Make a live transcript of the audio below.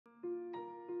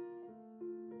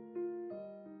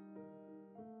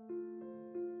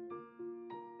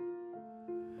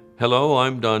Hello,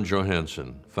 I'm Don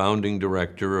Johanson, founding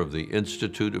director of the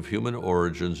Institute of Human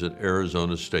Origins at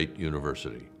Arizona State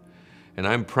University. And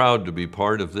I'm proud to be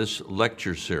part of this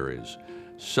lecture series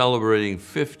celebrating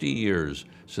 50 years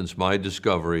since my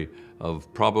discovery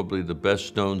of probably the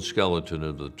best-known skeleton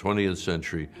of the 20th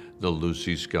century, the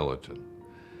Lucy skeleton.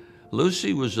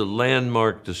 Lucy was a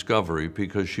landmark discovery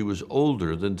because she was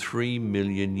older than 3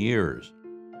 million years.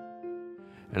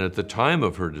 And at the time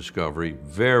of her discovery,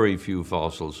 very few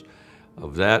fossils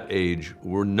of that age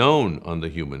were known on the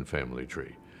human family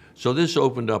tree. So this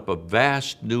opened up a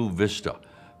vast new vista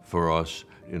for us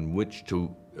in which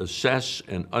to assess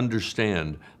and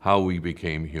understand how we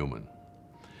became human.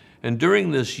 And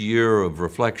during this year of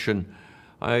reflection,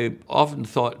 I often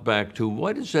thought back to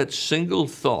what is that single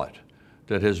thought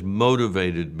that has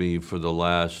motivated me for the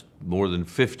last more than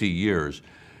 50 years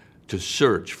to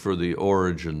search for the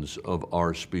origins of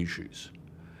our species.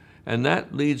 And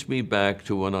that leads me back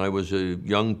to when I was a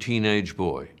young teenage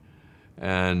boy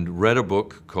and read a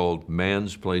book called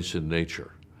Man's Place in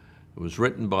Nature. It was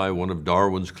written by one of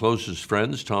Darwin's closest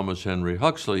friends, Thomas Henry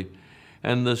Huxley,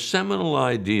 and the seminal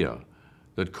idea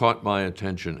that caught my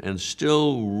attention and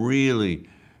still really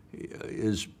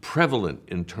is prevalent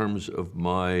in terms of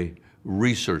my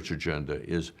research agenda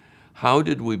is: how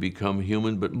did we become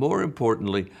human, but more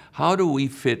importantly, how do we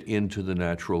fit into the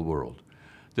natural world?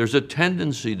 There's a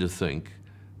tendency to think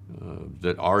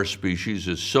that our species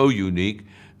is so unique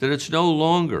that it's no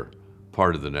longer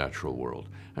part of the natural world.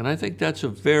 And I think that's a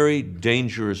very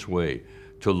dangerous way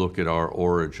to look at our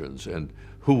origins and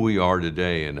who we are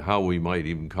today and how we might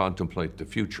even contemplate the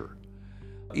future.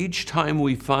 Each time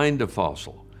we find a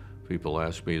fossil, people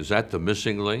ask me, is that the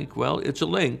missing link? Well, it's a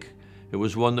link. It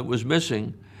was one that was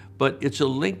missing, but it's a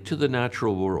link to the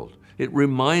natural world. It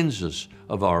reminds us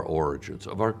of our origins,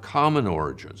 of our common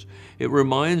origins. It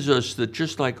reminds us that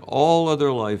just like all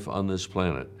other life on this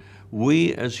planet,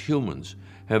 we as humans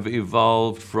have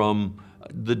evolved from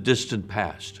the distant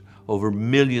past over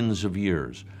millions of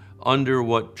years under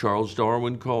what Charles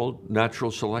Darwin called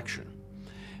natural selection.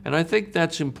 And I think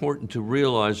that's important to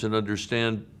realize and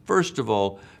understand, first of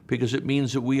all, because it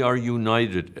means that we are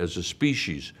united as a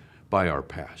species by our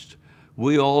past.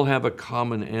 We all have a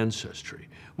common ancestry.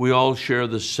 We all share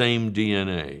the same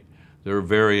DNA. There are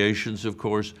variations, of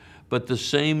course, but the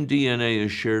same DNA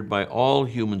is shared by all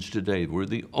humans today. We're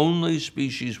the only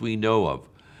species we know of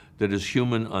that is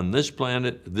human on this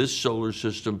planet, this solar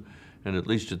system, and at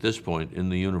least at this point in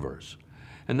the universe.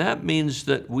 And that means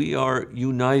that we are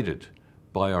united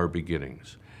by our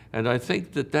beginnings. And I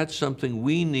think that that's something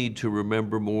we need to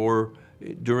remember more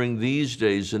during these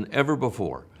days than ever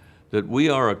before, that we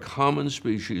are a common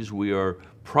species, we are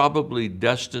probably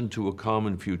destined to a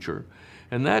common future,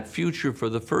 and that future, for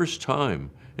the first time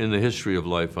in the history of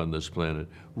life on this planet,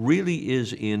 really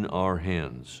is in our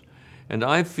hands. And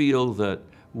I feel that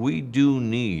we do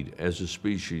need, as a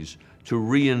species, to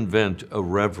reinvent a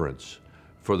reverence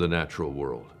for the natural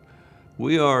world.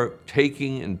 We are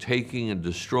taking and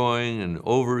destroying and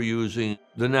overusing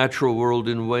the natural world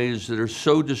in ways that are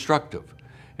so destructive.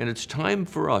 And it's time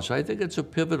for us, I think it's a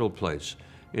pivotal place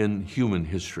in human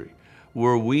history,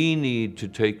 where we need to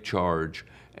take charge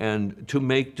and to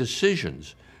make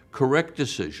decisions, correct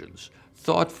decisions,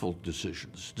 thoughtful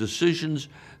decisions, decisions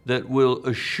that will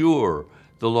assure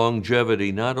the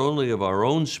longevity not only of our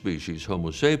own species, Homo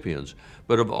sapiens,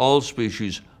 but of all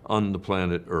species on the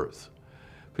planet Earth.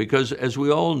 Because as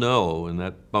we all know, and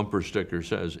that bumper sticker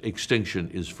says, extinction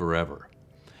is forever.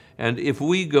 And if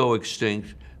we go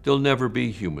extinct, there'll never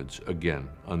be humans again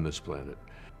on this planet.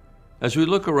 As we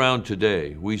look around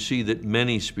today, we see that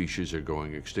many species are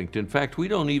going extinct. In fact, we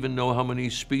don't even know how many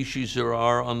species there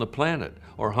are on the planet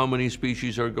or how many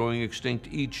species are going extinct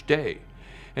each day.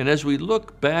 And as we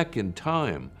look back in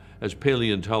time, as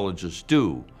paleontologists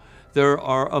do, there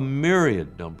are a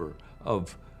myriad number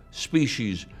of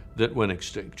species that went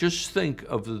extinct. Just think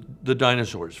of the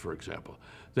dinosaurs, for example.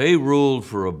 They ruled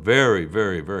for a very,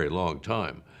 very, very long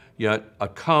time. Yet a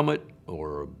comet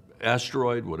or an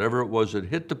asteroid, whatever it was that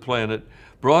hit the planet,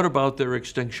 brought about their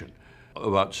extinction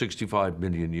about 65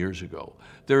 million years ago.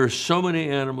 There are so many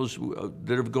animals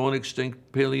that have gone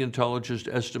extinct. Paleontologists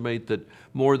estimate that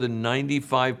more than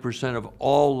 95% of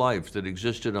all life that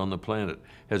existed on the planet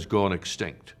has gone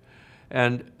extinct.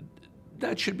 And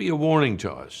that should be a warning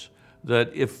to us that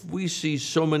if we see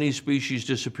so many species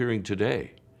disappearing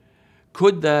today,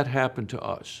 could that happen to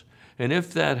us? And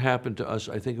if that happened to us,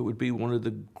 I think it would be one of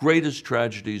the greatest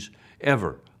tragedies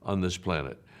ever on this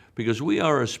planet, because we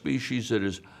are a species that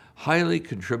is highly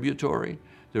contributory,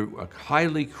 they're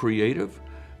highly creative.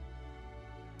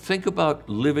 Think about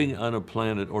living on a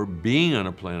planet or being on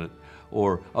a planet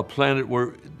or a planet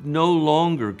where no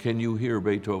longer can you hear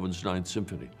Beethoven's Ninth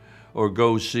Symphony or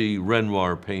go see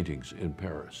Renoir paintings in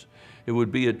Paris. It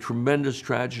would be a tremendous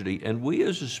tragedy, and we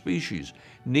as a species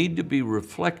need to be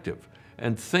reflective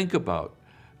and think about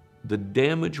the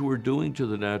damage we're doing to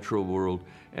the natural world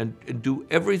and do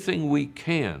everything we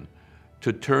can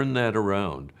to turn that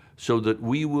around so that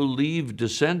we will leave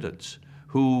descendants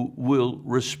who will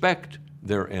respect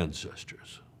their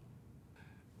ancestors.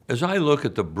 As I look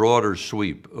at the broader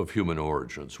sweep of human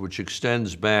origins, which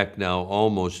extends back now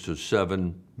almost to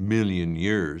 7 million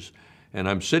years, and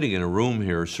I'm sitting in a room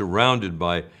here surrounded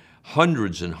by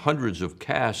hundreds and hundreds of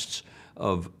casts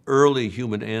of early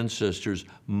human ancestors,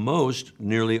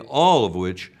 nearly all of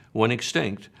which went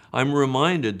extinct, I'm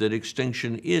reminded that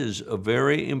extinction is a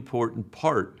very important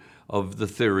part of the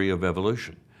theory of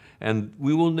evolution. And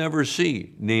we will never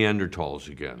see Neanderthals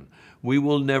again. We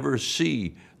will never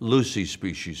see Lucy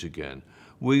species again.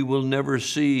 We will never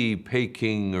see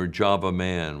Peking or Java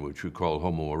man, which we call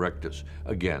Homo erectus,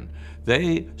 again.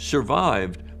 They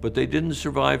survived, but they didn't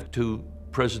survive to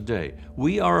present day.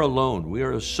 We are alone. We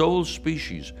are a sole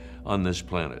species on this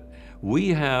planet. We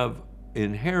have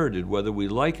inherited, whether we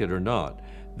like it or not,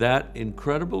 that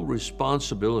incredible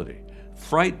responsibility,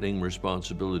 frightening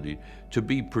responsibility, to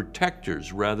be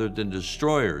protectors rather than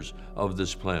destroyers of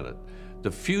this planet.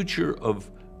 The future of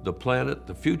the planet,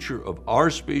 the future of our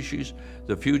species,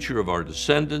 the future of our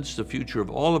descendants, the future of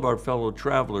all of our fellow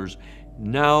travelers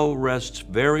now rests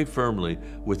very firmly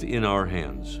within our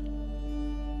hands.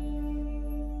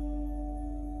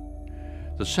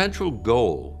 The central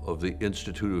goal of the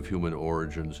Institute of Human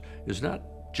Origins is not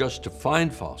just to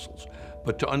find fossils,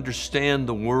 but to understand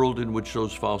the world in which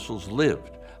those fossils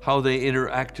lived, how they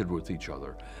interacted with each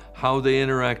other, how they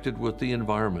interacted with the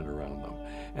environment around them,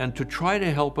 and to try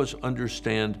to help us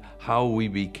understand how we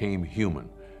became human.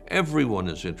 Everyone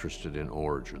is interested in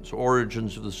origins,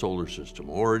 origins of the solar system,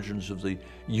 origins of the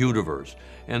universe,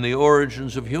 and the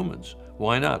origins of humans.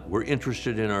 Why not? We're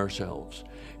interested in ourselves.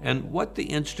 And what the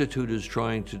Institute is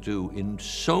trying to do in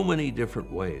so many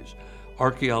different ways,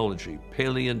 archaeology,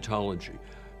 paleontology,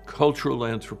 cultural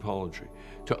anthropology,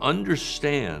 to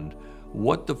understand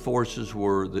what the forces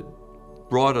were that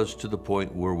brought us to the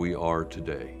point where we are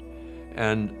today.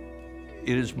 And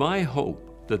it is my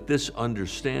hope that this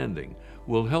understanding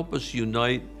will help us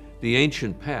unite the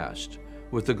ancient past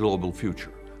with the global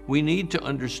future. We need to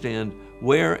understand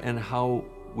where and how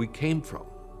we came from.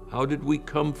 How did we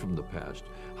come from the past?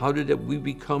 How did we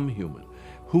become human?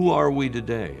 Who are we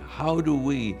today? How do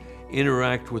we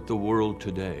interact with the world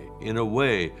today in a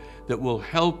way that will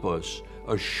help us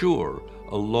assure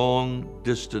a long,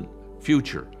 distant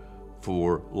future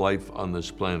for life on this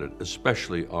planet,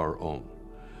 especially our own?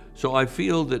 So I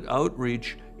feel that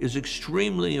outreach is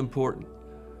extremely important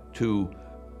to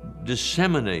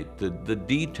disseminate the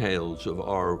details of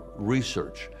our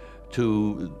research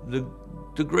to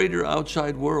the greater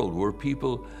outside world where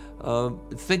people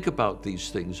think about these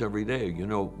things every day. You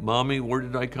know, Mommy, where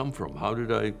did I come from? How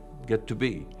did I get to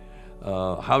be?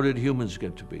 How did humans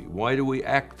get to be? Why do we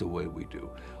act the way we do?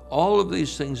 All of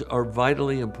these things are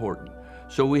vitally important.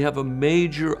 So we have a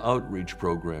major outreach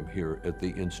program here at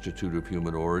the Institute of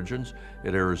Human Origins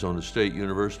at Arizona State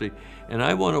University, and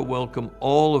I want to welcome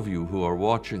all of you who are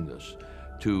watching this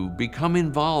to become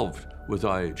involved with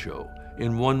IHO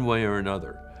in one way or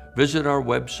another. Visit our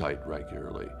website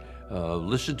regularly,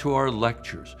 listen to our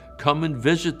lectures, come and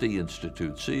visit the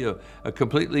Institute, see a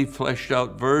completely fleshed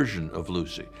out version of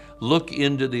Lucy. Look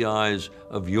into the eyes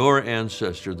of your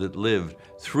ancestor that lived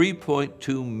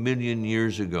 3.2 million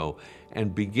years ago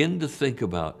and begin to think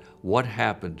about what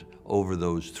happened over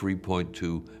those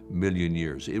 3.2 million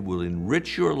years. It will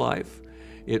enrich your life.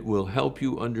 It will help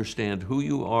you understand who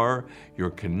you are, your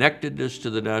connectedness to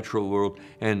the natural world,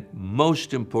 and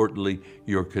most importantly,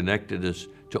 your connectedness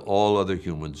to all other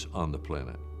humans on the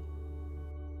planet.